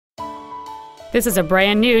This is a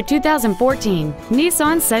brand new 2014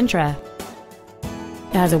 Nissan Sentra.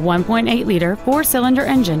 It has a 1.8-liter four-cylinder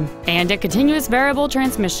engine and a continuous variable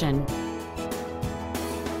transmission.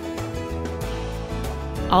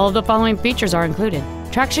 All of the following features are included: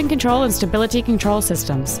 traction control and stability control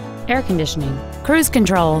systems, air conditioning, cruise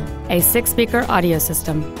control, a 6-speaker audio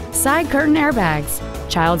system, side curtain airbags,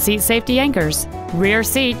 child seat safety anchors, rear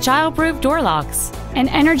seat child-proof door locks, an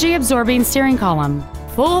energy-absorbing steering column,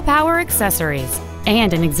 full power accessories,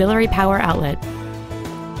 and an auxiliary power outlet.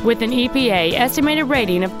 With an EPA estimated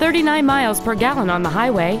rating of 39 miles per gallon on the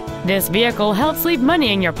highway, this vehicle helps leave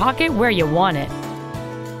money in your pocket where you want it.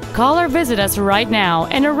 Call or visit us right now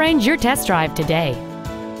and arrange your test drive today.